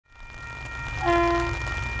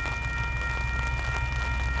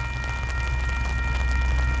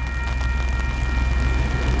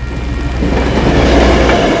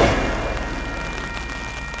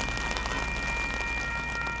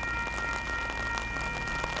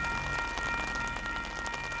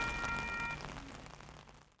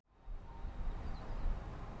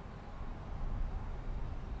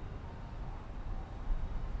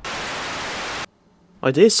I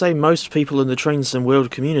dare say most people in the Train Sim World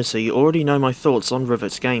community already know my thoughts on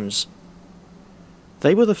Rivet Games.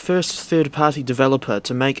 They were the first third-party developer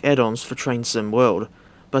to make add-ons for Train Sim World,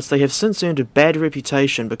 but they have since earned a bad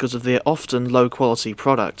reputation because of their often low-quality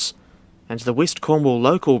products, and the West Cornwall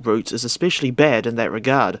local route is especially bad in that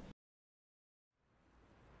regard.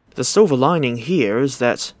 The silver lining here is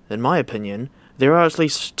that, in my opinion, there are at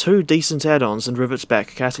least 2 decent add-ons in Rivet's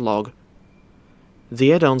back catalogue.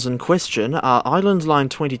 The add-ons in question are Island Line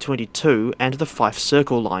 2022 and the Fife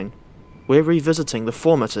Circle line. We're revisiting the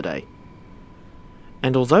former today.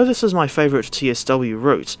 And although this is my favourite TSW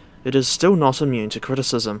route, it is still not immune to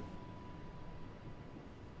criticism.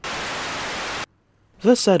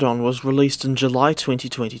 This add-on was released in July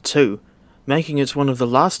 2022, making it one of the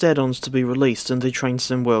last add-ons to be released in the Train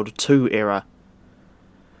Sim World 2 era.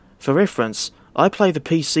 For reference, I play the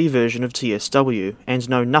PC version of TSW, and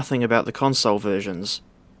know nothing about the console versions.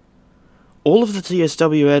 All of the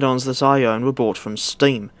TSW add-ons that I own were bought from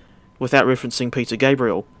Steam, without referencing Peter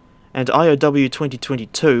Gabriel, and IOW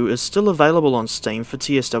 2022 is still available on Steam for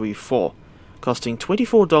TSW4, costing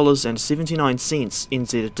 $24.79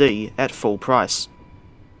 NZD at full price.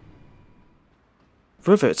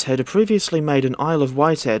 Rivet had previously made an Isle of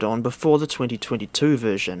Wight add-on before the 2022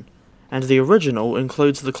 version, and the original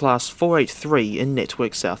includes the Class 483 in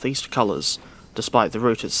Network Southeast colours, despite the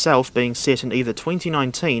route itself being set in either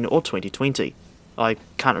 2019 or 2020. I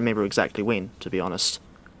can't remember exactly when, to be honest.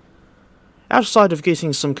 Outside of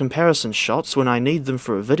getting some comparison shots when I need them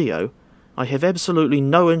for a video, I have absolutely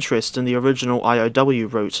no interest in the original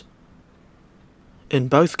IOW route. In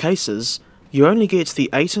both cases, you only get the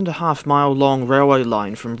 8.5 mile long railway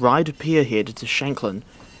line from Ryde Pier Head to Shanklin,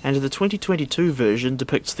 and the 2022 version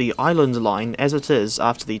depicts the Island Line as it is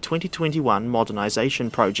after the 2021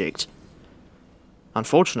 modernisation project.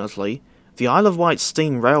 Unfortunately, the Isle of Wight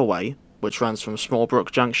Steam Railway, which runs from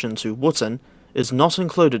Smallbrook Junction to Wootton, is not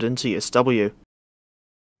included in TSW.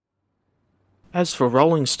 As for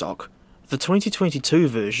rolling stock, the 2022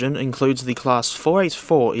 version includes the Class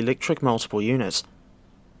 484 electric multiple unit.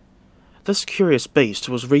 This curious beast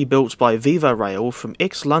was rebuilt by Viva Rail from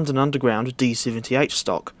ex-London Underground D78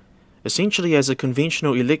 stock, essentially as a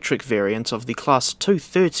conventional electric variant of the Class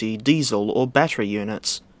 230 diesel or battery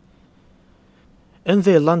units. In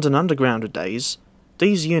their London Underground days,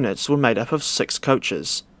 these units were made up of 6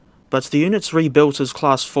 coaches, but the units rebuilt as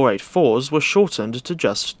Class 484s were shortened to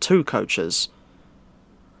just 2 coaches.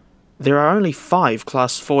 There are only 5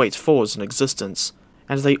 Class 484s in existence,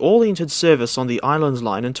 and they all entered service on the Island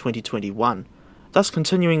Line in 2021, thus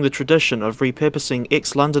continuing the tradition of repurposing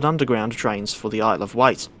ex-London Underground trains for the Isle of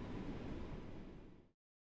Wight.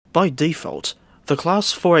 By default, the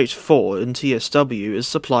Class 484 in TSW is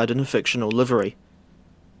supplied in a fictional livery.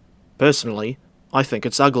 Personally, I think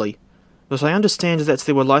it's ugly, but I understand that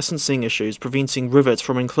there were licensing issues preventing Rivet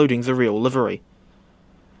from including the real livery.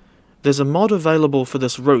 There's a mod available for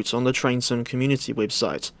this route on the Train Sim community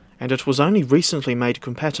website, and it was only recently made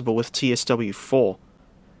compatible with TSW4.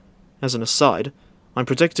 As an aside, I'm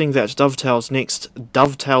predicting that Dovetail's next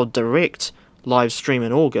Dovetail Direct live stream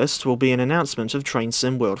in August will be an announcement of Train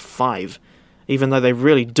Sim World 5, even though they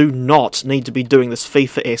really do not need to be doing this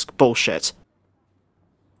FIFA-esque bullshit.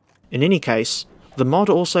 In any case, the mod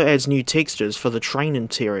also adds new textures for the train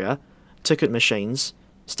interior, ticket machines,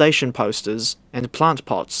 station posters, and plant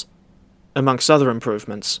pots, amongst other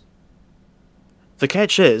improvements. The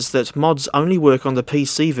catch is that mods only work on the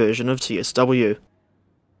PC version of TSW.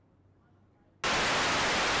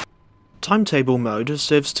 Timetable mode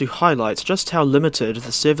serves to highlight just how limited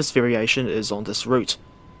the service variation is on this route.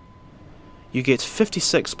 You get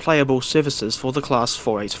 56 playable services for the Class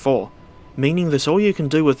 484, meaning that all you can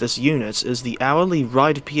do with this unit is the hourly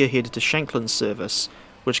Ryde Pier Head to Shanklin service,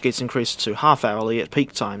 which gets increased to half-hourly at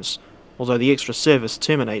peak times, although the extra service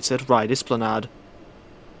terminates at Ryde Esplanade.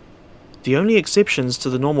 The only exceptions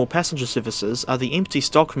to the normal passenger services are the empty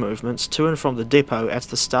stock movements to and from the depot at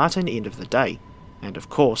the start and end of the day, and of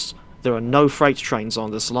course, there are no freight trains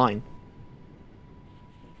on this line.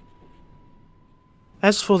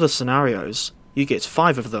 As for the scenarios, you get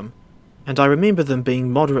 5 of them, and I remember them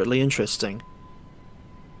being moderately interesting.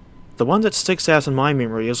 The one that sticks out in my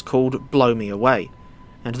memory is called Blow Me Away,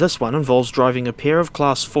 and this one involves driving a pair of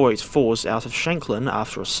Class 484s out of Shanklin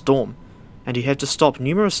after a storm, and you have to stop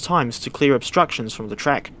numerous times to clear obstructions from the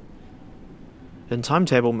track. In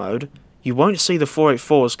timetable mode, you won't see the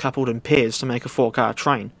 484s coupled in pairs to make a 4-car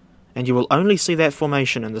train, and you will only see that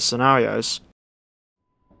formation in the scenarios.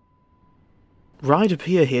 Ryde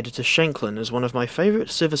Pier Head to Shanklin is one of my favourite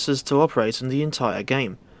services to operate in the entire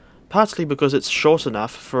game, partly because it's short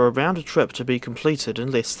enough for a round trip to be completed in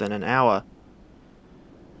less than an hour.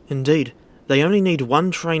 Indeed, they only need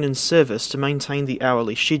one train in service to maintain the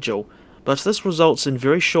hourly schedule, but this results in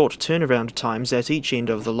very short turnaround times at each end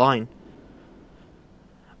of the line.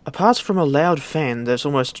 Apart from a loud fan that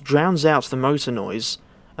almost drowns out the motor noise,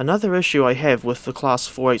 another issue I have with the Class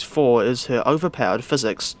 484 is her overpowered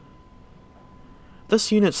physics.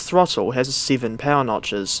 This unit's throttle has 7 power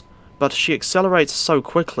notches, but she accelerates so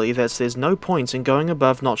quickly that there's no point in going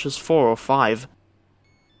above notches 4 or 5.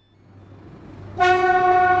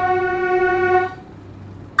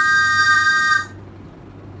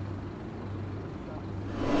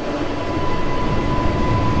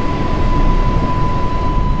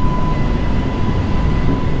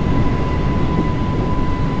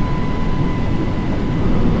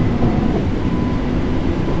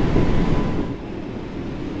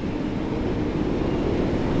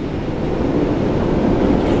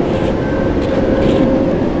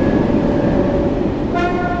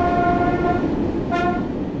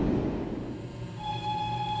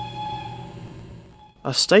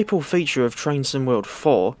 A staple feature of Train Sim World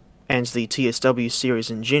 4, and the TSW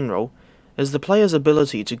series in general, is the player's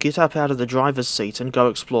ability to get up out of the driver's seat and go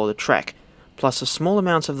explore the track, plus a small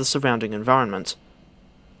amount of the surrounding environment.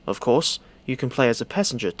 Of course, you can play as a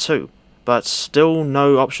passenger too, but still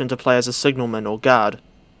no option to play as a signalman or guard.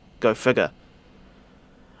 Go figure.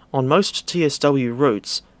 On most TSW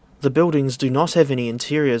routes, the buildings do not have any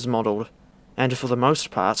interiors modelled, and for the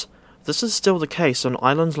most part, this is still the case on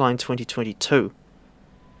Island Line 2022.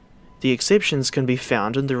 The exceptions can be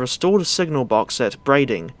found in the restored signal box at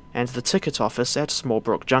Brading and the ticket office at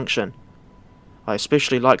Smallbrook Junction. I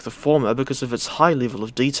especially like the former because of its high level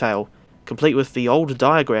of detail, complete with the old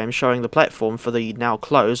diagram showing the platform for the now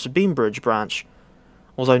closed Beambridge branch,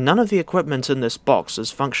 although none of the equipment in this box is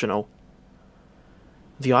functional.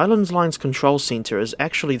 The Island Line's control centre is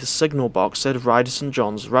actually the signal box at Ryde St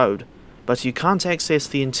John's Road, but you can't access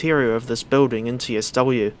the interior of this building in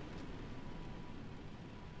TSW.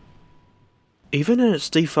 Even in its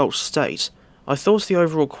default state, I thought the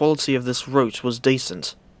overall quality of this route was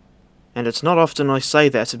decent, and it's not often I say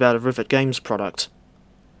that about a Rivet Games product.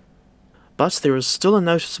 But there is still a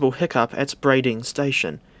noticeable hiccup at Brading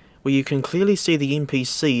Station, where you can clearly see the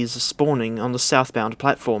NPCs spawning on the southbound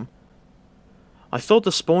platform. I thought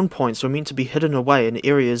the spawn points were meant to be hidden away in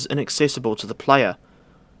areas inaccessible to the player.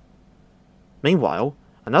 Meanwhile,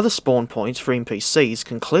 another spawn point for NPCs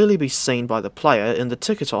can clearly be seen by the player in the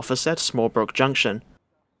ticket office at Smallbrook Junction.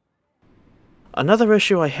 Another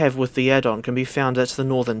issue I have with the add-on can be found at the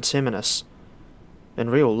northern terminus.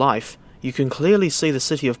 In real life, you can clearly see the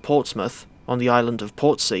city of Portsmouth, on the island of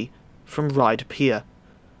Portsea, from Ryde Pier.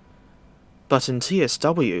 But in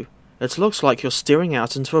TSW, it looks like you're staring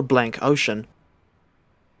out into a blank ocean.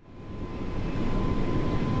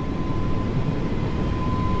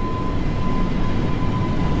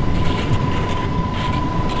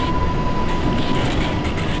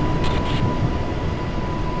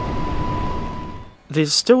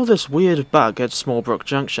 There's still this weird bug at Smallbrook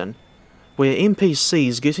Junction, where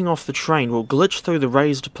NPCs getting off the train will glitch through the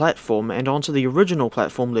raised platform and onto the original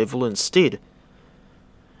platform level instead.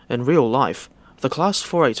 In real life, the Class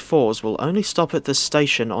 484s will only stop at this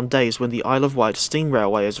station on days when the Isle of Wight steam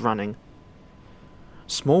railway is running.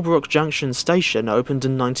 Smallbrook Junction Station opened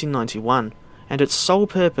in 1991, and its sole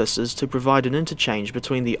purpose is to provide an interchange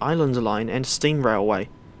between the Island Line and steam railway.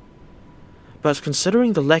 But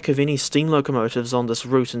considering the lack of any steam locomotives on this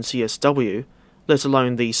route in TSW, let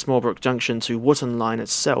alone the Smallbrook Junction to Wootton line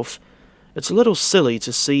itself, it's a little silly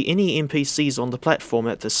to see any NPCs on the platform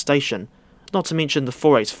at this station, not to mention the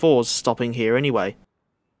 484s stopping here anyway.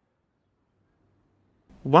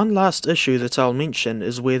 One last issue that I'll mention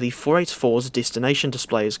is where the 484's destination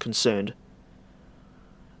display is concerned.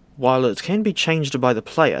 While it can be changed by the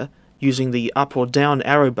player, using the up or down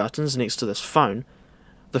arrow buttons next to this phone,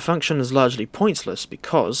 the function is largely pointless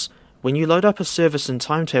because, when you load up a service in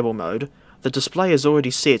timetable mode, the display is already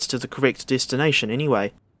set to the correct destination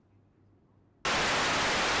anyway.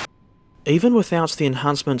 Even without the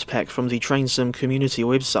enhancement pack from the Train Sim community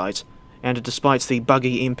website, and despite the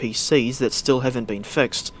buggy NPCs that still haven't been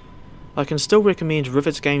fixed, I can still recommend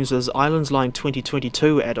Rivet Games' Island Line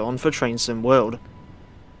 2022 add-on for Train Sim World.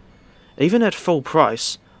 Even at full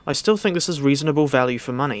price, I still think this is reasonable value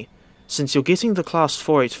for money, since you're getting the Class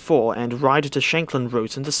 484 and Ryde to Shanklin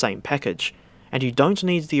route in the same package, and you don't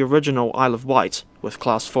need the original Isle of Wight with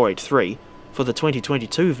Class 483 for the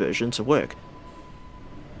 2022 version to work.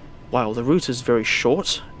 While the route is very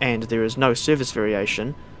short, and there is no service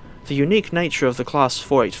variation, the unique nature of the Class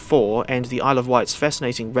 484 and the Isle of Wight's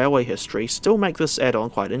fascinating railway history still make this add-on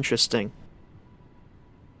quite interesting.